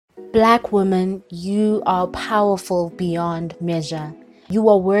Black woman, you are powerful beyond measure. You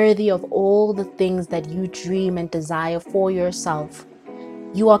are worthy of all the things that you dream and desire for yourself.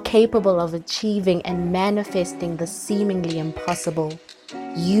 You are capable of achieving and manifesting the seemingly impossible.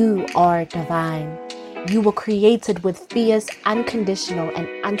 You are divine. You were created with fierce, unconditional, and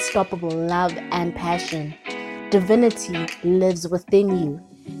unstoppable love and passion. Divinity lives within you.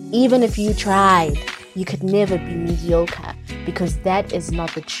 Even if you tried, you could never be mediocre because that is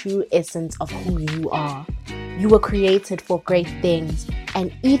not the true essence of who you are. You were created for great things,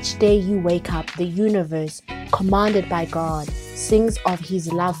 and each day you wake up, the universe, commanded by God, sings of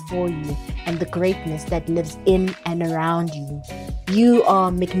His love for you and the greatness that lives in and around you. You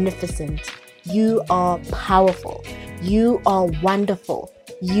are magnificent. You are powerful. You are wonderful.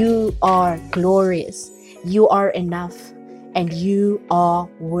 You are glorious. You are enough, and you are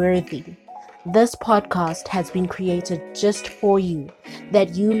worthy. This podcast has been created just for you,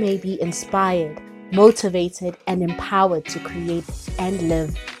 that you may be inspired, motivated, and empowered to create and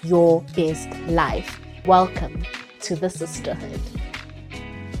live your best life. Welcome to the sisterhood.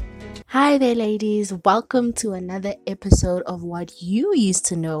 Hi there, ladies. Welcome to another episode of what you used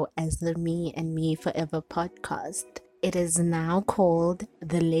to know as the Me and Me Forever podcast. It is now called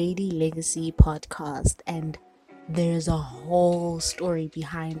the Lady Legacy Podcast, and there's a whole story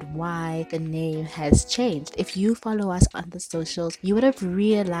behind why the name has changed. If you follow us on the socials, you would have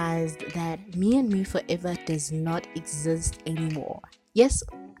realized that Me and Me Forever does not exist anymore. Yes,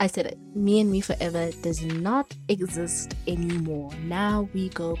 I said it. Me and Me Forever does not exist anymore. Now we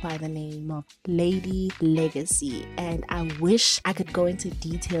go by the name of Lady Legacy, and I wish I could go into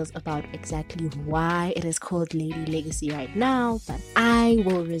details about exactly why it is called Lady Legacy right now, but I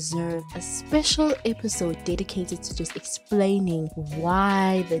will reserve a special episode dedicated to just explaining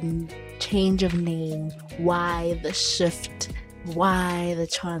why the change of name, why the shift, why the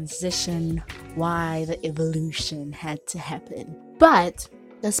transition, why the evolution had to happen. But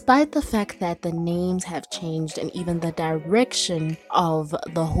despite the fact that the names have changed and even the direction of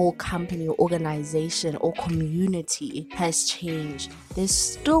the whole company or organization or community has changed, there's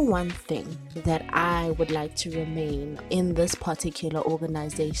still one thing that I would like to remain in this particular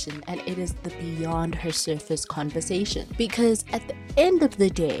organization, and it is the Beyond Her Surface conversation. Because at the end of the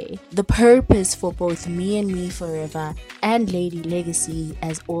day, the purpose for both Me and Me Forever and Lady Legacy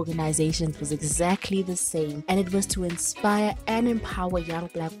as organizations was exactly the same, and it was to inspire and empower young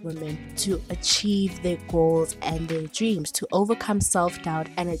Black women to achieve their goals and their dreams, to overcome self-doubt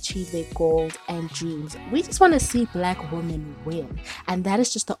and achieve their goals and dreams. We just want to see Black women win, and that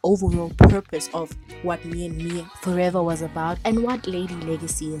is just the overall purpose of what Me and Me Forever was about and what Lady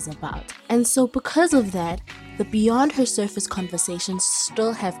Legacy is about. And so because of that, the Beyond Her Surface conversations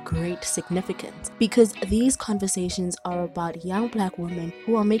still have great significance, because these conversations are about young Black women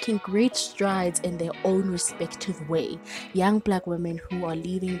who are making great strides in their own respective way. Young Black women who are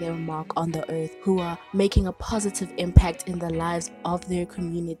leaving their mark on the earth, who are making a positive impact in the lives of their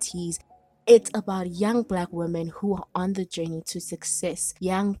communities. It's about young Black women who are on the journey to success,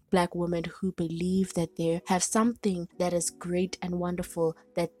 young Black women who believe that they have something that is great and wonderful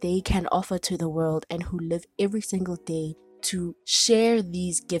that they can offer to the world, and who live every single day to share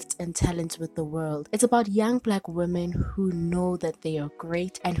these gifts and talents with the world. It's about young Black women who know that they are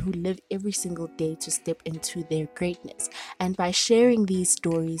great and who live every single day to step into their greatness. And by sharing these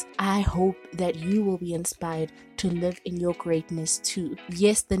stories, I hope that you will be inspired to live in your greatness too.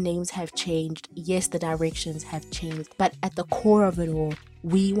 Yes, the names have changed. Yes, the directions have changed. But at the core of it all,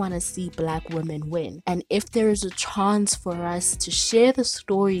 we want to see Black women win. And if there is a chance for us to share the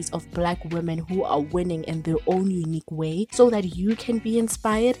stories of Black women who are winning in their own unique way so that you can be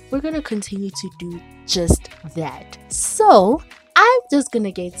inspired, we're going to continue to do just that. So I'm just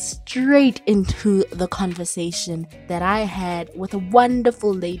gonna get straight into the conversation that I had with a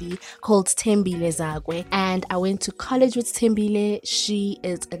wonderful lady called Thembile Zagwe, and I went to college with Thembile. She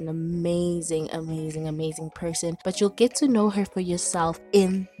is an amazing person, but you'll get to know her for yourself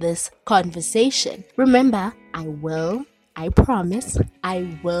in this conversation. Remember, I promise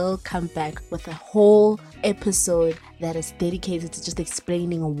I will come back with a whole episode that is dedicated to just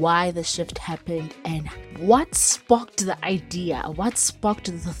explaining why the shift happened and what sparked the idea, what sparked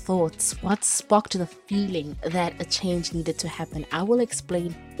the thoughts, what sparked the feeling that a change needed to happen. I will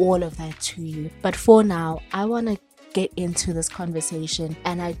explain all of that to you. But for now, I want to get into this conversation,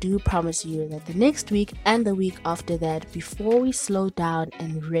 and I do promise you that the next week and the week after that, before we slow down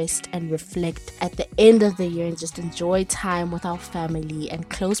and rest and reflect at the end of the year and just enjoy time with our family and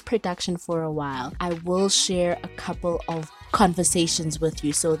close production for a while, I will share a couple of conversations with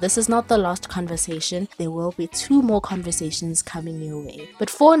you. So this is not the last conversation. There will be 2 more conversations coming your way. But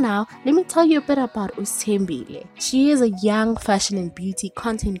for now, let me tell you a bit about Usthembile. She is a young fashion and beauty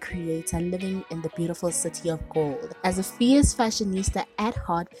content creator living in the beautiful city of Gold. As a fierce fashionista at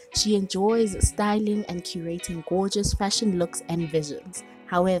heart, she enjoys styling and curating gorgeous fashion looks and visions.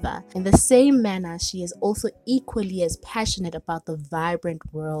 However, in the same manner, she is also equally as passionate about the vibrant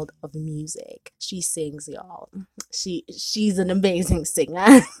world of music. She sings, y'all. She's an amazing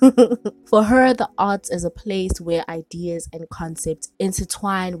singer. For her, the arts is a place where ideas and concepts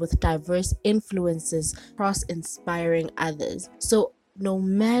intertwine with diverse influences across inspiring others. So no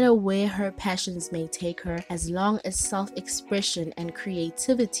matter where her passions may take her, as long as self-expression and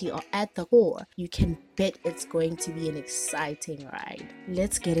creativity are at the core, you can bet it's going to be an exciting ride.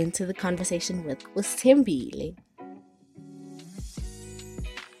 Let's get into the conversation with Usthembile.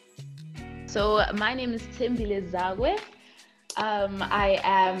 So my name is Thembile Zagwe. I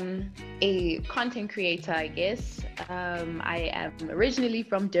am a content creator, I guess. I am originally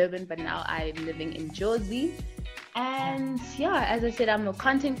from Durban, but now I'm living in Jersey. And yeah, as I said, I'm a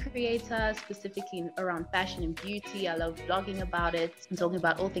content creator, specifically around fashion and beauty. I love blogging about it and talking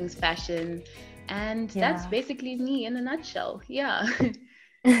about all things fashion. And that's basically me in a nutshell. Yeah.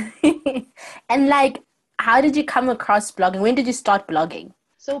 And like, how did you come across blogging? When did you start blogging?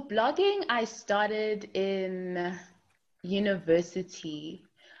 So blogging, I started in university,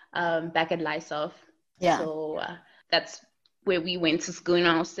 back at Lysof. Yeah. So that's where we went to school,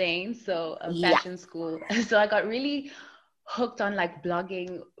 I was saying. So fashion school. So I got really hooked on like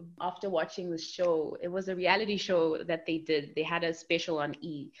blogging after watching the show. It was a reality show that they did. They had a special on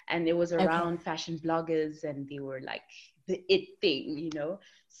E, and it was around fashion bloggers, and they were like the it thing, you know.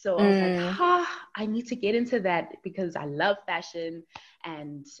 So I was like, I need to get into that because I love fashion,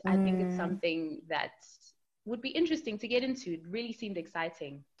 and I think it's something that would be interesting to get into. It really seemed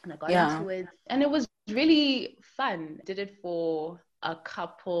exciting, and I got into it, and it was really fun. Did it for a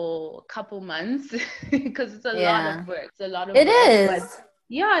couple months because it's a lot of work. It's a lot of work. It is.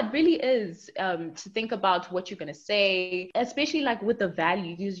 Yeah, it really is, to think about what you're going to say, especially like with the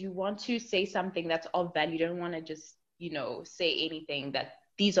value, because you want to say something that's of value. You don't want to just, say anything that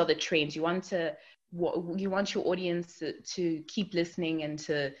these are the trends. You want your audience to keep listening and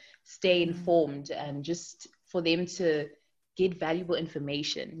to stay informed, and just for them to get valuable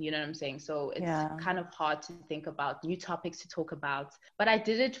information, you know what I'm saying? So it's kind of hard to think about new topics to talk about, but I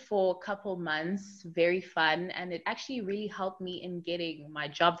did it for a couple months, very fun, and it actually really helped me in getting my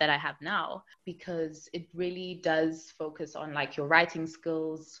job that I have now, because it really does focus on like your writing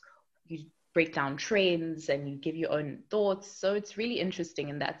skills. You break down trends and you give your own thoughts, so it's really interesting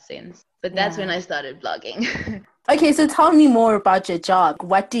in that sense. But that's when I started blogging. Okay, so tell me more about your job.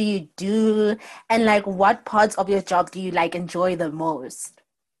 What do you do? And like, what parts of your job do you like enjoy the most?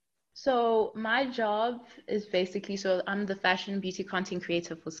 So my job is basically, so I'm the fashion beauty content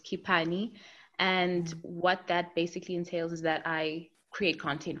creator for Skipani. And what that basically entails is that I create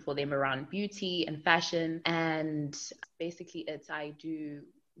content for them around beauty and fashion. And basically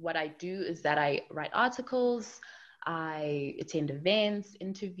what I do is that I write articles, I attend events,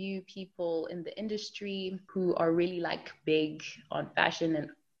 interview people in the industry who are really like big on fashion and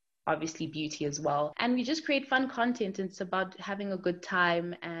obviously beauty as well. And we just create fun content. It's about having a good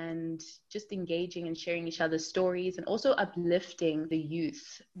time and just engaging and sharing each other's stories, and also uplifting the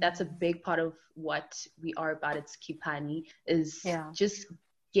youth. That's a big part of what we are about at Skipani, is just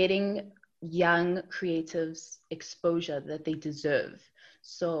getting young creatives exposure that they deserve.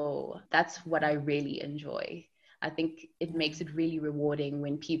 So that's what I really enjoy. I think it makes it really rewarding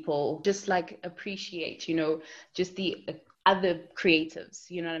when people just like appreciate, just the other creatives,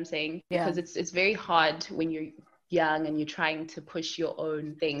 you know what I'm saying? Because it's very hard when you're young and you're trying to push your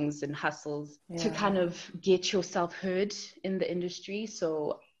own things and hustles to kind of get yourself heard in the industry.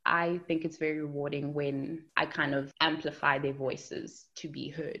 So I think it's very rewarding when I kind of amplify their voices to be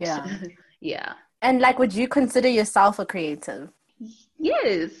heard. Yeah. And like, would you consider yourself a creative?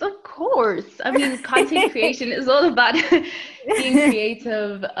 Yes, of course. I mean, content creation is all about being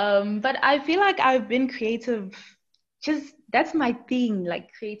creative. But I feel like I've been creative, just that's my thing,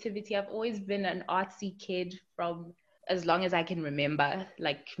 like creativity. I've always been an artsy kid from as long as I can remember,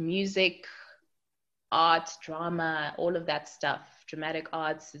 like music, art, drama, all of that stuff, dramatic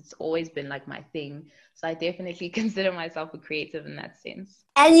arts. It's always been like my thing. So I definitely consider myself a creative in that sense.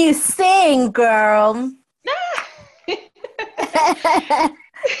 And you sing, girl.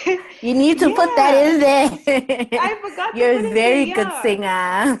 You need to put that in there. I forgot. You're a very good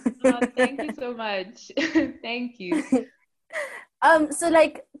singer. Oh, thank you so much. Thank you. So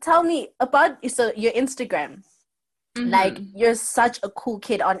like, tell me about your Instagram. Like, Mm-hmm. you're such a cool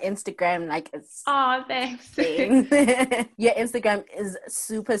kid on Instagram. Like, it's Oh, thanks. insane. Your Instagram is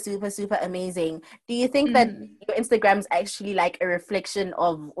super, super, super amazing. Do you think that Mm. your Instagram is actually like a reflection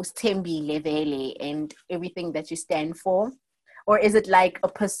of Ustembi Levele and everything that you stand for? Or is it like a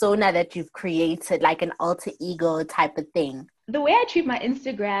persona that you've created, like an alter ego type of thing? The way I treat my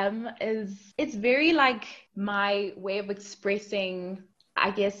Instagram is it's very like my way of expressing,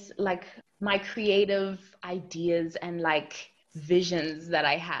 I guess, like my creative ideas and like visions that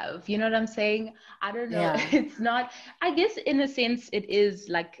I have. You know what I'm saying? I don't know. Yeah. It's not, I guess, in a sense, it is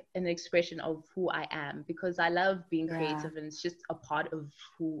like an expression of who I am because I love being Yeah. creative and it's just a part of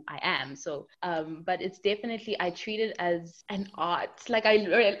who I am. So, but it's definitely, I treat it as an art, like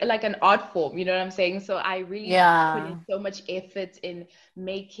an art form, you know what I'm saying? So I really put Yeah. in so much effort in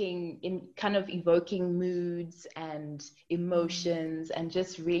in kind of evoking moods and Mm. emotions and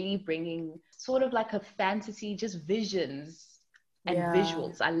just really bringing sort of like a fantasy, just visions and Yeah.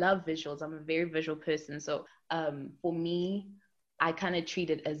 visuals. I love visuals. I'm a very visual person. So for me, I kind of treat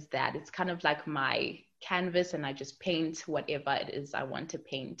it as that. It's kind of like my canvas and I just paint whatever it is I want to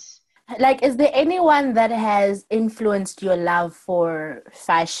paint. Like, is there anyone that has influenced your love for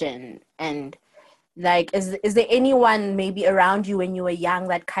fashion? And like, is there anyone maybe around you when you were young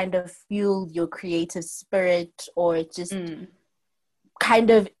that kind of fueled your creative spirit, or just Mm. kind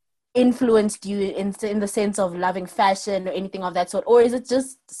of influenced you in the sense of loving fashion or anything of that sort? Or is it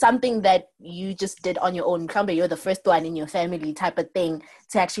just something that you just did on your own? Remember, you're the first one in your family type of thing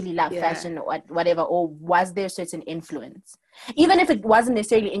to actually love Yeah. fashion or whatever, or was there certain influence? Even if it wasn't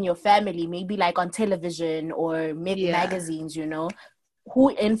necessarily in your family, maybe like on television or Yeah. magazines, you know,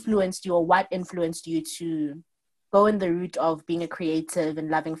 who influenced you or what influenced you to go in the route of being a creative and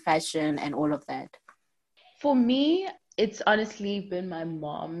loving fashion and all of that? For me, it's honestly been my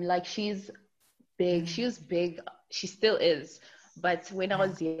mom. Like she's big. She Mm, was big. She still is. But when I yeah.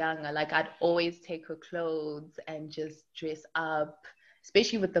 was younger, like I'd always take her clothes and just dress up,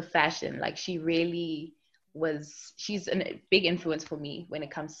 especially with the fashion. Like she really she's a big influence for me when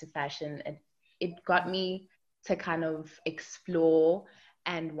it comes to fashion. And it got me to kind of explore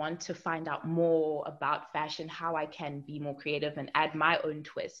and want to find out more about fashion, how I can be more creative and add my own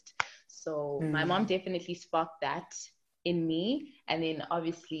twist. So my mom Mm, definitely sparked that in me. And then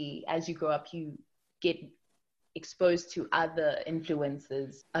obviously, as you grow up, you get exposed to other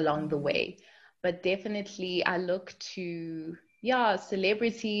influences along the mm, way. But definitely, I look to, yeah,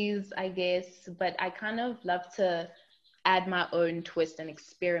 celebrities, I guess, but I kind of love to add my own twist and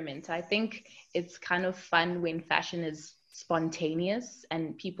experiment. I think it's kind of fun when fashion is spontaneous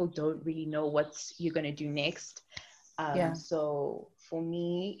and people don't really know what you're going to do next. yeah. So for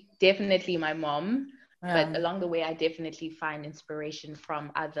me, definitely my mom, but Yeah. along the way, I definitely find inspiration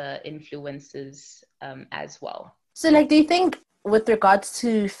from other influences as well. So, like, do you think, with regards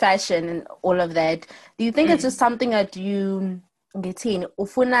to fashion and all of that, do you think it's just Mm. something that you ngithini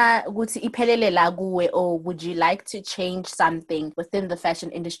ufuna ukuthi iphelele la kuwe, or would you like to change something within the fashion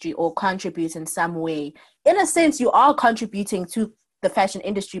industry or contribute in some way? In a sense, you are contributing to the fashion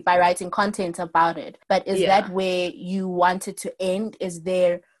industry by writing content about it. But is that Yeah. where you want it to end? Is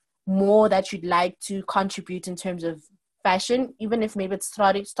there more that you'd like to contribute in terms of fashion, even if maybe it's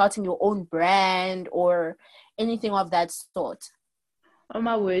starting your own brand or anything of that sort? Oh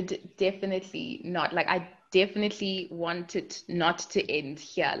my word, definitely not. Like I definitely want it not to end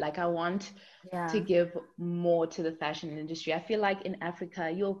here. Like I want to Yeah. give more to the fashion industry. I feel like in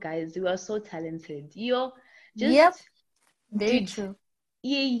Africa, you guys, you are so talented. You're Yep. just, Very dude, true.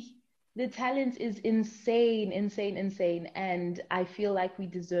 yeah, the talent is insane, insane, insane. And I feel like we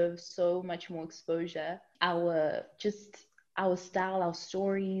deserve so much more exposure. Our style, our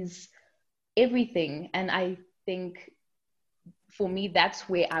stories, everything. And I think for me, that's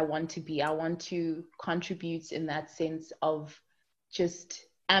where I want to be. I want to contribute in that sense of just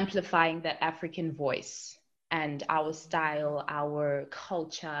amplifying that African voice and our style, our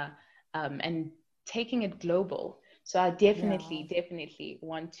culture, and taking it global. So I Yeah. definitely, definitely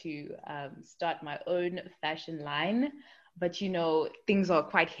want to start my own fashion line. But things are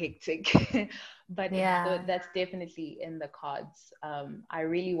quite hectic. But Yeah. that's definitely in the cards. I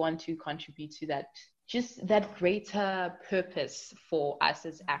really want to contribute to that, just that greater purpose for us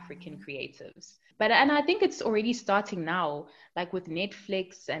as African creatives. And I think it's already starting now, like with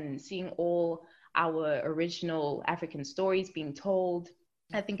Netflix and seeing all our original African stories being told.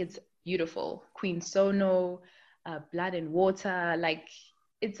 I think it's beautiful. Queen Sono, Blood and Water, like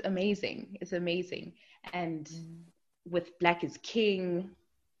it's amazing. It's amazing. And Mm. with Black is King,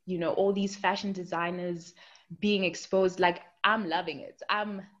 all these fashion designers being exposed, like I'm loving it.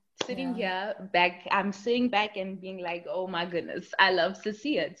 I'm sitting Yeah. here back, I'm sitting back and being like, oh my goodness, I love to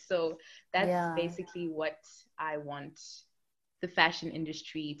see it. So that's Yeah. basically what I want the fashion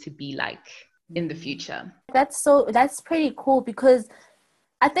industry to be like in the Mm. future. That's pretty cool because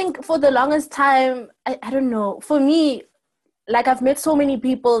I think for the longest time, I don't know, for me, like I've met so many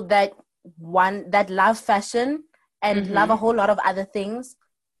people that love fashion and love a Mm-hmm. whole lot of other things,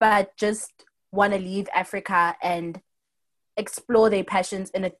 but just want to leave Africa and explore their passions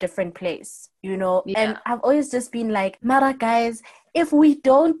in a different place, you know? Yeah. And I've always just been like, Mara, guys, if we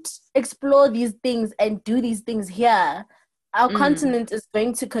don't explore these things and do these things here, our Mm. continent is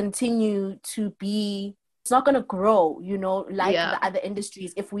going to continue to be, it's not going to grow, you know, like Yeah. the other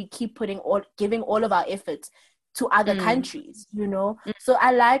industries if we keep giving all of our efforts to other Mm. countries, you know. So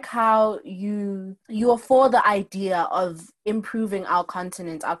I like how you're for the idea of improving our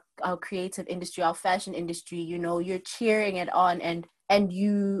continent, our creative industry, our fashion industry, you know. You're cheering it on, and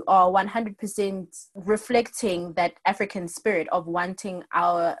you are 100% reflecting that African spirit of wanting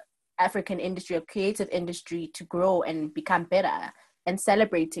our African industry, or creative industry, to grow and become better, and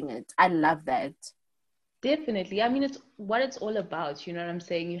celebrating it. I love that. Definitely. I mean, it's what it's all about. You know what I'm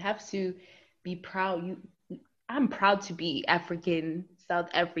saying? You have to be proud. I'm proud to be African, South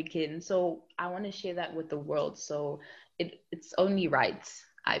African. So I want to share that with the world. So it's only right,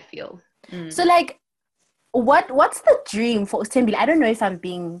 I feel. So Mm. like, what's the dream for Uthembile? I don't know if I'm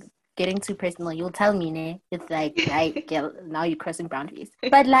being getting too personal. You'll tell me, ne? It's like, right, girl, now you're crossing boundaries.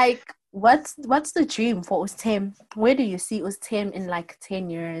 But like, what's the dream for Ustem? Where do you see Ustem in like 10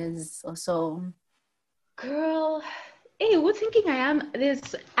 years or so? Girl, hey, what thinking I am?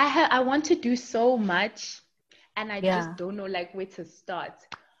 I want to do so much, and I just Yeah. don't know like where to start.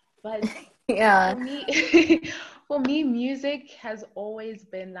 But Yeah. for me, for me, music has always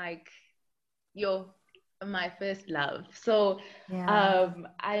been like your my first love. So Yeah.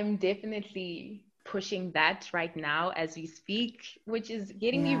 I'm definitely pushing that right now as we speak, which is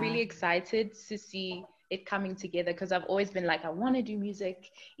getting me Yeah. really excited to see it coming together because I've always been like, I want to do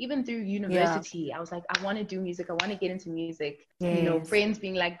music. Even through Yeah. university, I was like, I want to do music. I want to get into music. You know, Yes. friends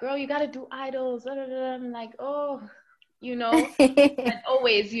being like, girl, you got to do idols. Da, da, da. I'm like, oh, you know, but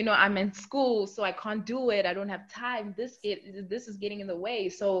always, you know, I'm in school, so I can't do it. I don't have time. This is getting in the way.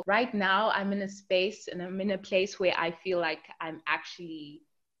 So right now I'm in a space and I'm in a place where I feel like I'm actually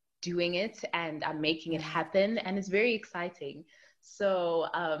doing it and I'm making it Yeah. happen, and it's very exciting. So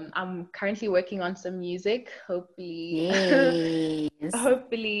I'm currently working on some music. Hopefully, Yes.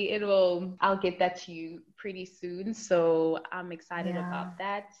 hopefully I'll get that to you pretty soon. So I'm excited Yeah. about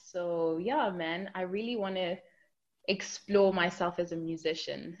that. So yeah, man, I really want to explore myself as a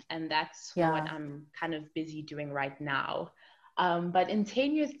musician, and that's what Yeah. I'm kind of busy doing right now. But in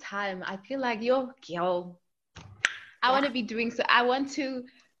 10 years time, I feel like, yo, girl, I want Yeah. to be doing so. I want to,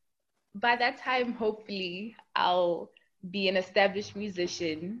 by that time, hopefully I'll be an established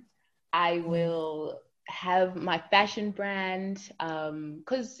musician. I Mm. will have my fashion brand,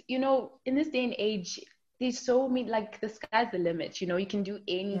 because you know, in this day and age, there's so many, like, the sky's the limit. You know, you can do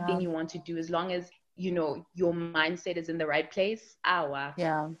anything Yeah. you want to do as long as you know your mindset is in the right place. Awa,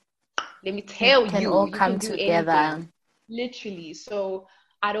 Yeah. let me It tell can you, all you can come do anything, together. literally. So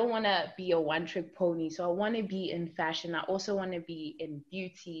I don't want to be a one trick pony. So I want to be in fashion. I also want to be in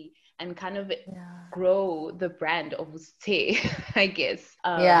beauty and kind of Yeah. grow the brand of Stay, I guess.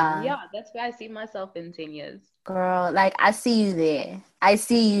 Yeah. Yeah, that's where I see myself in 10 years. Girl, like I see you there. I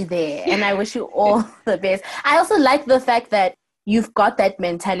see you there. And I wish you all the best. I also like the fact that you've got that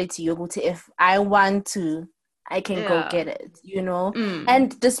mentality, Yoguti. If I want to, I can go Yeah. get it, you know? Mm.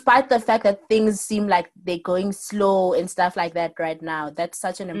 And despite the fact that things seem like they're going slow and stuff like that right now, that's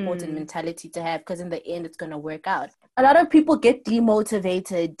such an important Mm. mentality to have because in the end it's gonna work out. A lot of people get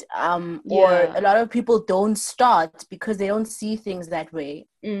demotivated, or a Yeah. lot of people don't start because they don't see things that way.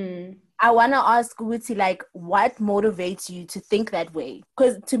 Mm. I want to ask Wuti, like, what motivates you to think that way?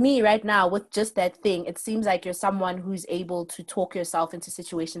 Because to me, right now, with just that thing, it seems like you're someone who's able to talk yourself into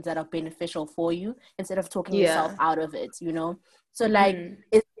situations that are beneficial for you instead of talking yourself Yeah. out of it, you know? So, like,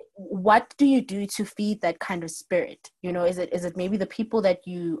 Mm. what do you do to feed that kind of spirit? You know, is it maybe the people that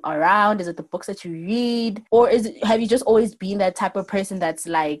you are around? Is it the books that you read? Or have you just always been that type of person that's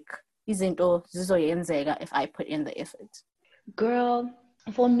like, isn't oh, if I put in the effort? Girl,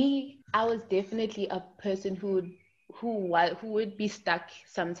 for me, I was definitely a person who would be stuck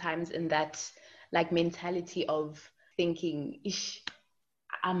sometimes in that like mentality of thinking, ish,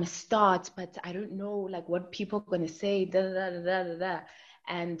 I'm a start, but I don't know like what people are gonna say, da da da da da da.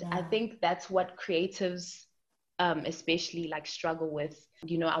 And I Yeah. think that's what creatives especially like struggle with.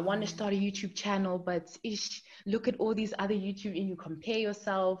 You know, I want to Mm. start a YouTube channel, but ish, look at all these other YouTube and you compare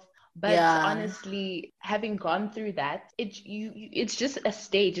yourself. But honestly, having gone through that, it's just a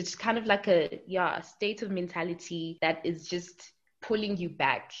stage. It's kind of like a state of mentality that is just pulling you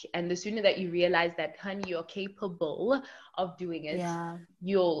back. And the sooner that you realize that, honey, you're capable of doing it,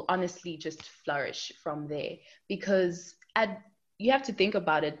 you'll honestly just flourish from there. Because you have to think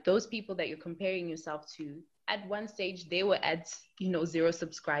about it. Those people that you're comparing yourself to, at one stage they were at 0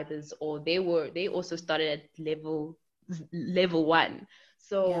 subscribers, or they also started at level 1.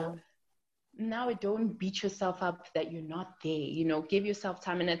 So now don't beat yourself up that you're not there. Give yourself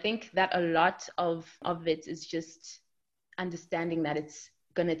time. And I think that a lot of it is just understanding that it's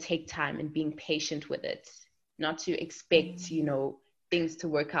gonna take time and being patient with it, not to expect things to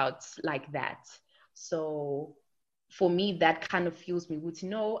work out like that. So for me, that kind of fuels me with,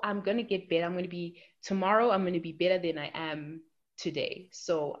 I'm going to get better. Tomorrow I'm going to be better than I am today.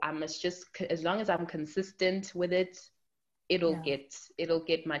 So I must just, as long as I'm consistent with it, it'll get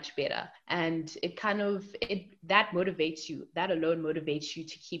much better. And that motivates you. That alone motivates you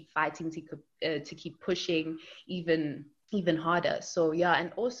to keep fighting, to keep pushing even harder. So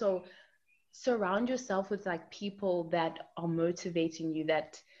and also surround yourself with like people that are motivating you,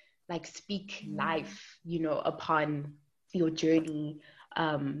 that like speak life, upon your journey,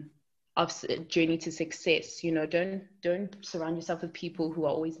 of journey to success. Don't surround yourself with people who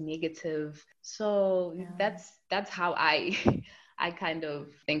are always negative. So that's how I I kind of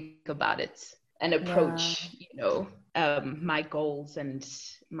think about it and approach, my goals and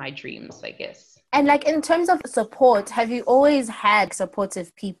my dreams, I guess. And like in terms of support, have you always had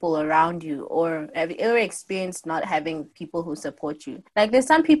supportive people around you, or have you ever experienced not having people who support you? Like there's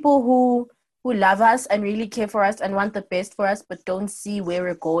some people who love us and really care for us and want the best for us, but don't see where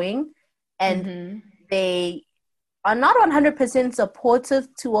we're going. And they are not 100% supportive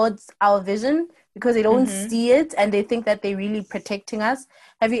towards our vision because they don't see it and they think that they're really protecting us.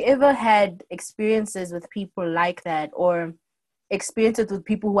 Have you ever had experiences with people like that, or experiences with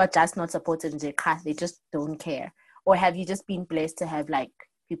people who are just not supportive in their class, they just don't care? Or have you just been blessed to have like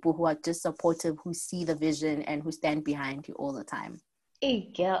people who are just supportive, who see the vision and who stand behind you all the time?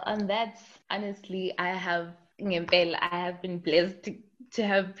 Hey girl, and that's honestly, I have been blessed to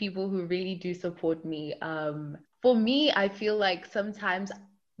have people who really do support me. For me, I feel like sometimes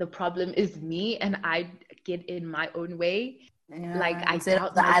the problem is me and I get in my own way. Like I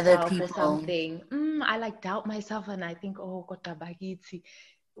doubt myself or something. I like doubt myself and I think, oh, kotabagiti,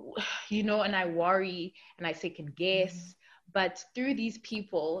 and I worry and I second guess. But through these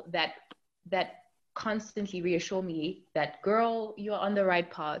people that constantly reassure me that, girl, you're on the right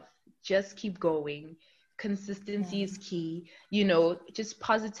path, just keep going, consistency is key, just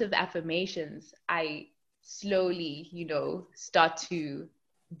positive affirmations, I slowly, start to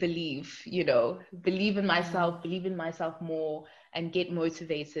believe in myself, believe in myself more, and get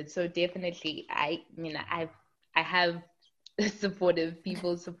motivated. So definitely I have supportive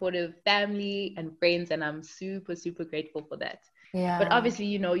people, supportive family and friends, and I'm super, super grateful for that. But obviously,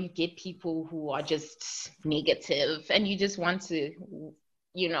 you get people who are just negative and you just want to,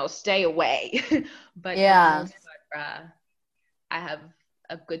 stay away. But for the most part, I have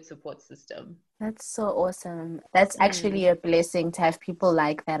a good support system. That's so awesome. That's actually a blessing to have people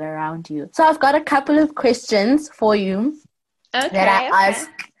like that around you. So I've got a couple of questions for you that I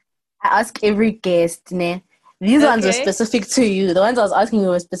ask every guest. Ne? These ones are specific to you. The ones I was asking you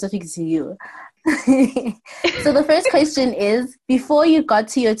were specific to you. So the first question is, before you got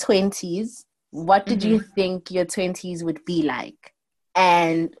to your 20s, what did you think your 20s would be like?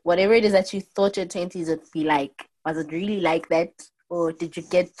 And whatever it is that you thought your 20s would be like, was it really like that? Or did you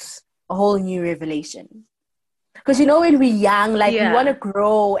get a whole new revelation? Because when we're young, like we want to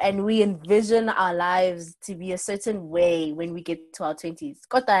grow and we envision our lives to be a certain way when we get to our 20s.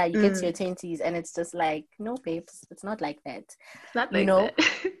 Kota, you get to your 20s and it's just like, no, babes, it's not like that. It's not like that.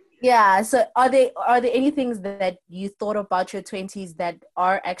 Yeah. So are there any things that you thought about your 20s that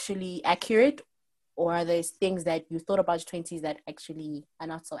are actually accurate? Or are there things that you thought about your 20s that actually are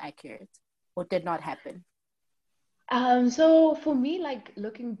not so accurate or did not happen? So for me, like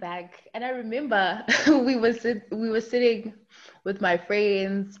looking back, and I remember we were sitting with my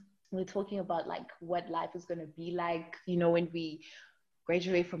friends, we were talking about like what life is gonna be like, when we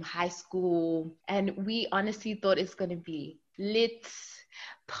graduate from high school, and we honestly thought it's gonna be lit,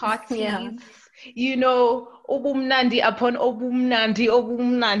 parties, obumnandi upon obumnandi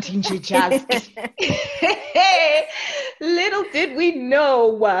nje just. Little did we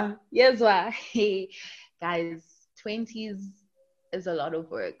know, yes, guys. 20s is a lot of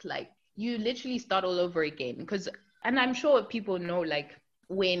work. Like you literally start all over again, and I'm sure people know, like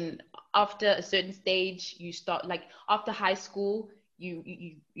when after a certain stage you start, like after high school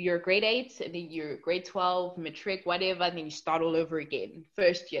you're grade 8, and then you're grade 12, matric, whatever, and then you start all over again.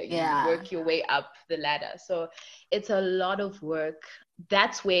 First year, you work your way up the ladder. So it's a lot of work.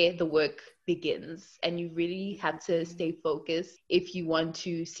 That's where the work begins, and you really have to stay focused if you want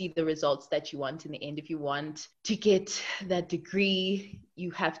to see the results that you want in the end. If you want to get that degree, you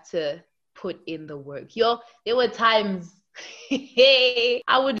have to put in the work. There were times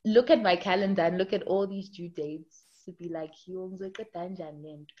I would look at my calendar and look at all these due dates to be like,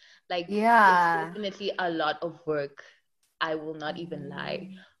 like, it's definitely a lot of work. I will not even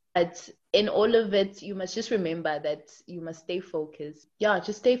lie. But in all of it, you must just remember that you must stay focused. Yeah,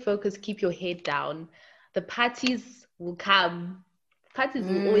 just stay focused, keep your head down. The parties will come. Parties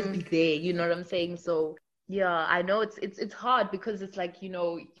will always be there, you know what I'm saying? So yeah, I know it's hard, because it's like,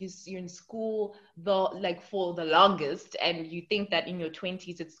 you're in school for the longest, and you think that in your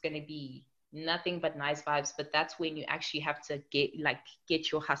 20s it's going to be nothing but nice vibes, but that's when you actually have to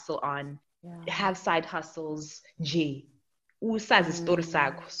get your hustle on, have side hustles,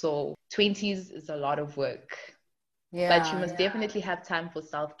 so 20s is a lot of work. But you must definitely have time for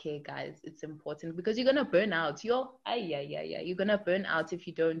self-care, guys. It's important, because you're gonna burn out. You're gonna burn out if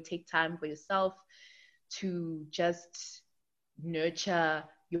you don't take time for yourself to just nurture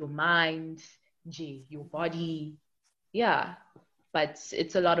your mind, your body. Yeah, but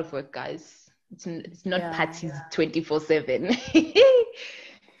it's a lot of work, guys. It's not parties 24/7.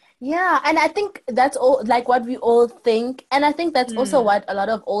 Yeah, and I think that's all, like, what we all think, and I think that's also what a lot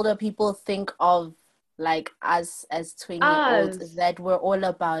of older people think of, like, us as 20-year-olds, is that we're all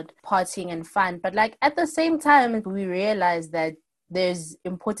about partying and fun. But like, at the same time, we realize that there's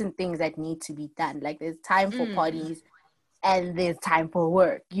important things that need to be done. Like, there's time for parties and there's time for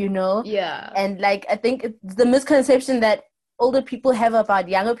work, Yeah. And like, I think it's the misconception that older people have about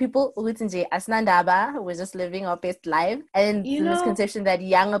younger people, we're just living our best life. And the misconception that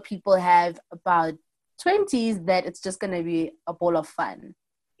younger people have about 20s, that it's just going to be a ball of fun.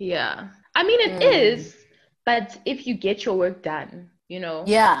 Yeah. I mean, it is, but if you get your work done,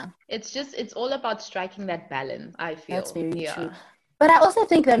 Yeah. It's all about striking that balance, I feel. That's very true. But I also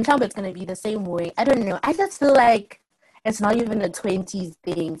think that it's going to be the same way. I don't know. I just feel like it's not even a 20s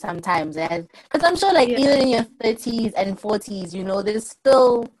thing sometimes. Because I'm sure, like, even in your 30s and 40s, there's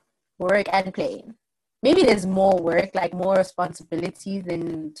still work and play. Maybe there's more work, like more responsibilities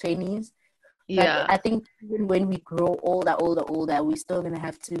in 20s. But I think even when we grow older, we're still going to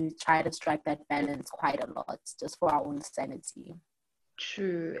have to try to strike that balance quite a lot, just for our own sanity.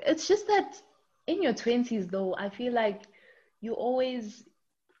 True. It's just that in your 20s, though, I feel like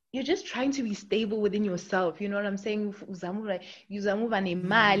you're just trying to be stable within yourself. You know what I'm saying? Uzamuva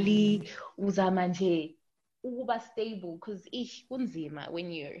nemali, uzamanje, uba stable, because kunzima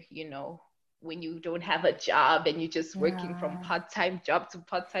when when you don't have a job and you're just working from part-time job to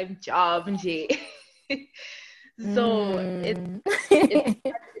part-time job. So it's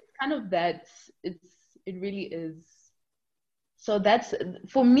kind of that. It really is. So that's,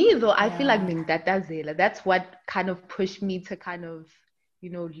 for me though, I feel like that's what kind of pushed me to kind of,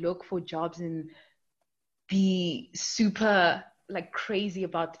 look for jobs and be super like crazy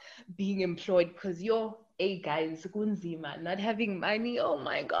about being employed, because guys, kunzima, not having money, oh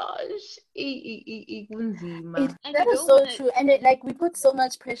my gosh, kunzima. That is so true. And we put so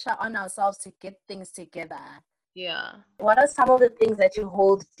much pressure on ourselves to get things together. Yeah. What are some of the things that you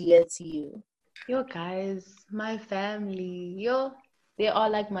hold dear to you? Guys, my family, they are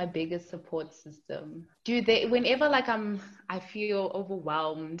like my biggest support system. Whenever I feel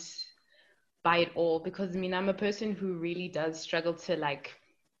overwhelmed by it all, because I'm a person who really does struggle to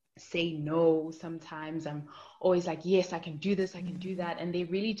say no sometimes. I'm always like, yes, I can do this, I can do that. And they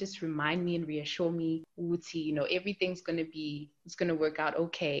really just remind me and reassure me, Uti, everything's it's gonna work out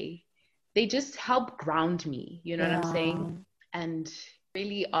okay. They just help ground me, you know what I'm saying? And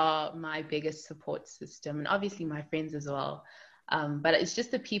really are my biggest support system, and obviously my friends as well. But it's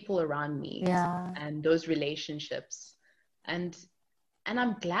just the people around me and those relationships. And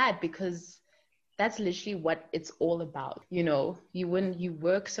I'm glad, because that's literally what it's all about. You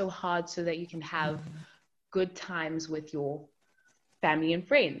work so hard so that you can have good times with your family and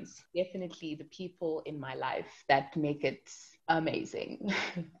friends. Definitely the people in my life that make it amazing.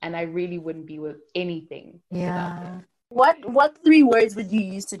 And I really wouldn't be with anything without them. What 3 words would you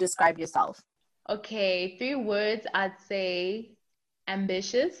use to describe yourself? Okay, 3 words. I'd say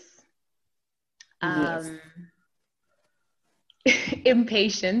ambitious,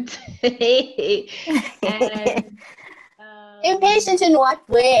 impatient, and impatient in what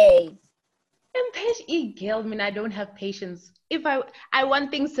way? Impatient, girl. I don't have patience. If I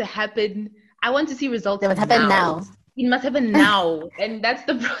want things to happen, I want to see results. They would happen now. It must happen now. And that's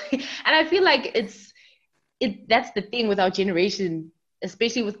the and I feel like that's the thing with our generation,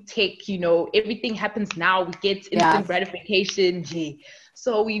 especially with tech, everything happens now. We get Yeah. instant gratification. Gee.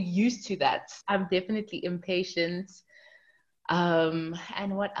 So we're used to that. I'm definitely impatient.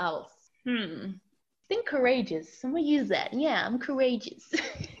 And what else? I think courageous. I'm gonna use that. Yeah, I'm courageous.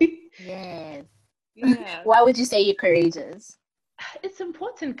 Yes. Yeah. Why would you say you're courageous? It's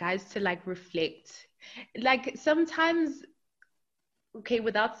important, guys, to like reflect. Like sometimes, okay,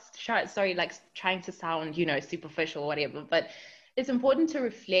 without sorry, like trying to sound, superficial or whatever, but it's important to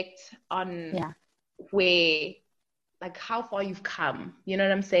reflect on Yeah. where, like how far you've come, you know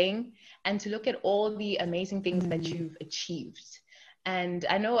what I'm saying? And to look at all the amazing things that Mm. you've achieved. And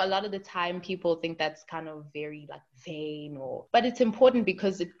I know a lot of the time people think that's kind of very like vain, but it's important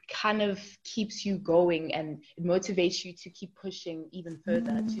because it kind of keeps you going and it motivates you to keep pushing even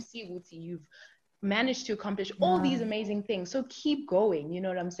further to see what you've managed to accomplish all Yeah. these amazing things. So keep going, you know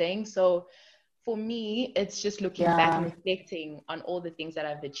what I'm saying? So for me, it's just looking back and Yeah. reflecting on all the things that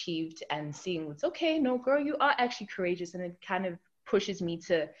I've achieved and seeing what's okay. No, girl, you are actually courageous. And it kind of pushes me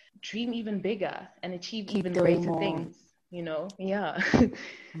to dream even bigger and achieve Keep even doing greater more. things. Yeah.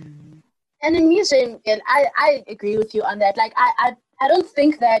 And in music, and I agree with you on that. Like I don't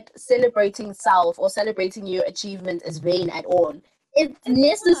think that celebrating self or celebrating your achievement is vain at all. It's It's not, yeah.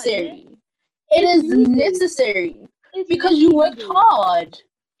 necessary. It It's is needed. necessary It's because you literally worked needed. hard.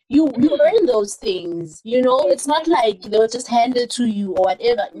 You earn those things, It's not like Exactly. they'll just hand it to you or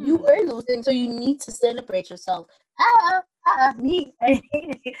whatever. You Hmm. earn those things, so you need to celebrate yourself. Me,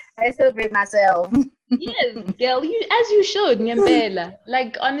 I celebrate myself. Yes, girl, as you should, Nyambela.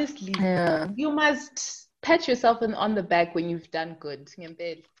 Like honestly, Yeah. you must pat yourself on the back when you've done good,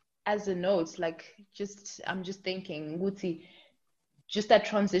 Nyambela. As a note, like I'm just thinking, Wuti, just that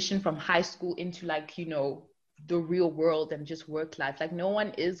transition from high school into like, the real world and just work life. Like no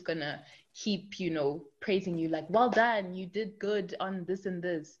one is gonna keep, praising you like, well done, you did good on this and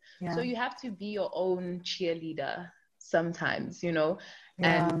this. So Yeah. you have to be your own cheerleader sometimes. Yeah.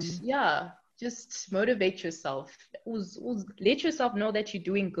 And yeah, just motivate yourself. Let yourself know that you're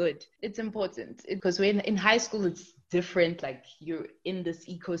doing good. It's important because when in high school it's different. Like you're in this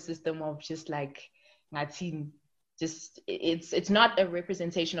ecosystem of just like my team, just it's not a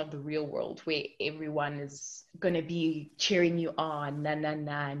representation of the real world where everyone is going to be cheering you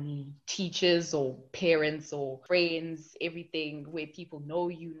on, teachers or parents or friends, everything, where people know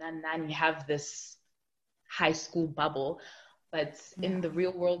you, and you have this high school bubble. But Yeah. in the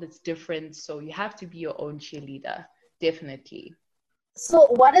real world it's different, so you have to be your own cheerleader, definitely. So,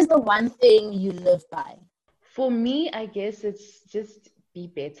 what is the one thing you live by? For me, I guess it's just be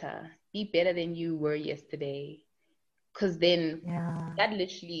better than you were yesterday, because then Yeah. that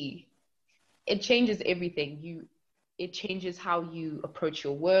literally, it changes everything. It changes how you approach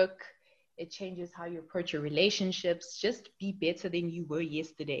your work. It changes how you approach your relationships. Just be better than you were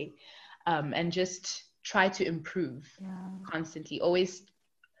yesterday, and just try to improve Yeah. constantly. Always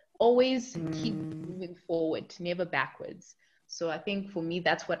keep Mm, moving forward, never backwards. So I think for me,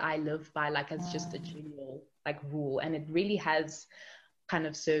 that's what I live by, like as just a yeah. general like rule, and it really has kind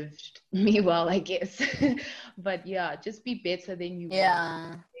of served me well, I guess. But yeah, just be better than you were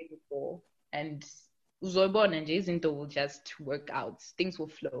Yeah. the day before, and uzoyibona nje izinto will just work out. Things will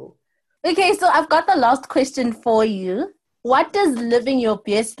flow. Okay, so I've got the last question for you. What does living your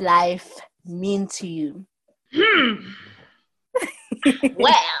best life mean to you? Hmm.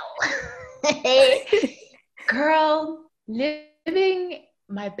 Well, girl, living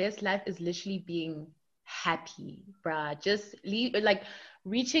my best life is literally being happy, bruh. Just like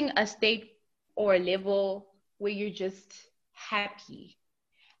reaching a state or a level where you're just happy.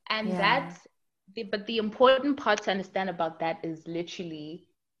 And Yeah. but the important part to understand about that is literally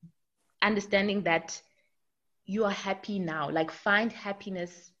understanding that you are happy now. Like find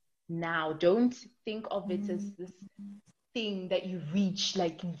happiness now. Don't think of it as Mm, this thing that you reach,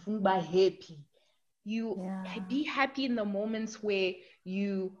 like by happy. You yeah. be happy in the moments where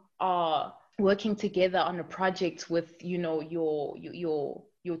you are working together on a project with,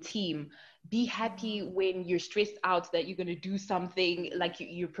 your team. Be happy when you're stressed out that you're going to do something, like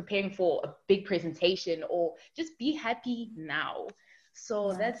you're preparing for a big presentation, or just be happy now.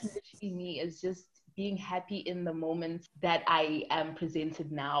 So that's Yes. literally me, is just being happy in the moments that I am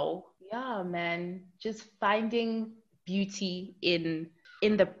presented now. Yeah, man, just finding beauty in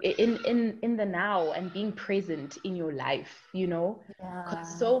the now and being present in your life.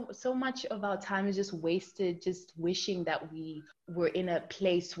 Because Yeah. so much of our time is just wasted, just wishing that we were in a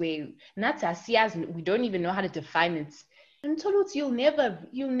place where not as we don't even know how to define it. And Toluts, you'll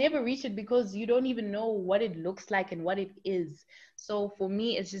never reach it because you don't even know what it looks like and what it is. So for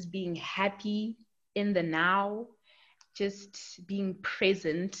me, it's just being happy in the now, just being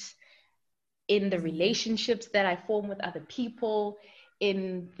present in the relationships that I form with other people,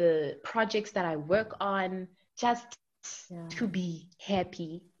 in the projects that I work on, just to be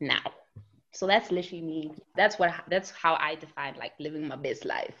happy now. So that's literally me. That's how I define like living my best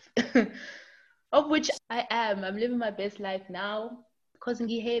life. Of which I am. I'm living my best life now because I'm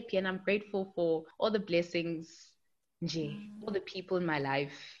happy and I'm grateful for all the blessings, all the people in my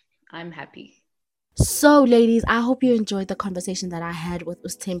life. I'm happy. So, ladies, I hope you enjoyed the conversation that I had with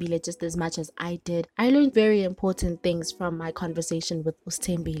Ustembile just as much as I did. I learned very important things from my conversation with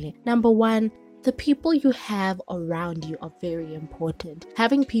Ustembile. Number one, the people you have around you are very important.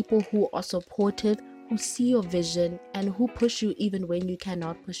 Having people who are supportive, who see your vision, and who push you even when you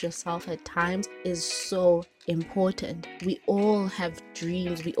cannot push yourself at times is so important. We all have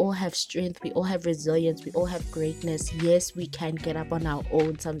dreams, we all have strength, we all have resilience, we all have greatness. Yes, we can get up on our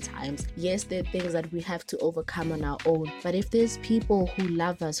own sometimes. Yes, there are things that we have to overcome on our own. But if there's people who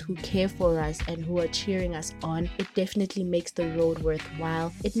love us, who care for us, and who are cheering us on, it definitely makes the road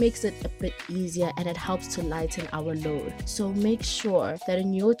worthwhile. It makes it a bit easier and it helps to lighten our load. So make sure that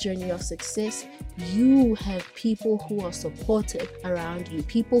in your journey of success, you have people who are supportive around you,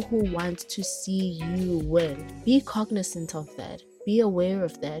 people who want to see you win. Be cognizant of that. Be aware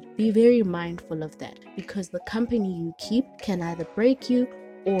of that. Be very mindful of that, because the company you keep can either break you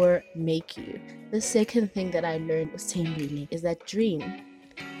or make you. The second thing that I learned with Tembile is that dream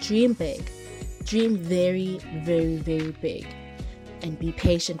big, dream very, very, very big. And be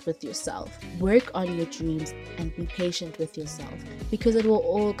patient with yourself. Work on your dreams and be patient with yourself, because it will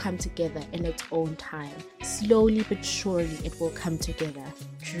all come together in its own time. Slowly but surely it will come together.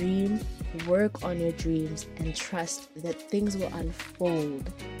 Dream, work on your dreams, and trust that things will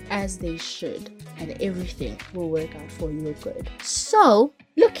unfold as they should and everything will work out for your good. So,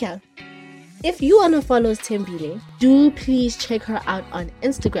 look here. If you want to follow Tembile, do please check her out on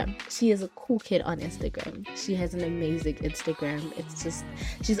Instagram. She is a cool kid on Instagram. She has an amazing Instagram. It's just,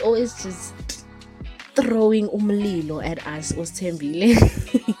 she's always just throwing umlilo at us, Tembile.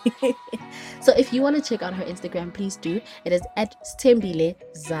 So if you want to check out her Instagram, please do. It is at Tembile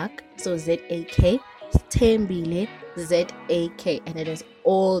Zak, so Z-A-K, Tembile Z-A-K, and it is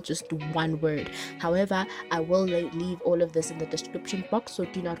all just one word. However, I will leave all of this in the description box, so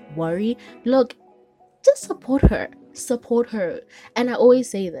do not worry. Look, just support her. And I always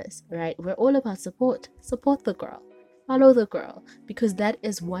say this, right? We're all about support the girl, follow the girl, because that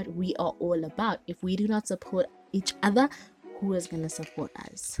is what we are all about. If we do not support each other, who is going to support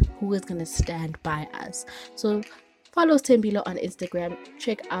us? Who is going to stand by us? So follow Tembile on Instagram.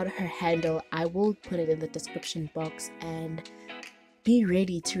 Check out her handle. I will put it in the description box, and be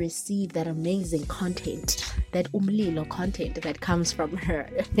ready to receive that amazing content, that umlilo content that comes from her.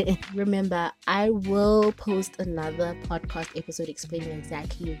 Remember, I will post another podcast episode explaining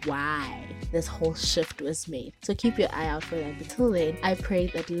exactly why this whole shift was made. So keep your eye out for that. But till then, I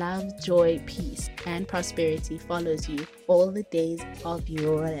pray that love, joy, peace, and prosperity follows you all the days of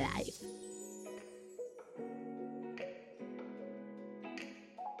your life.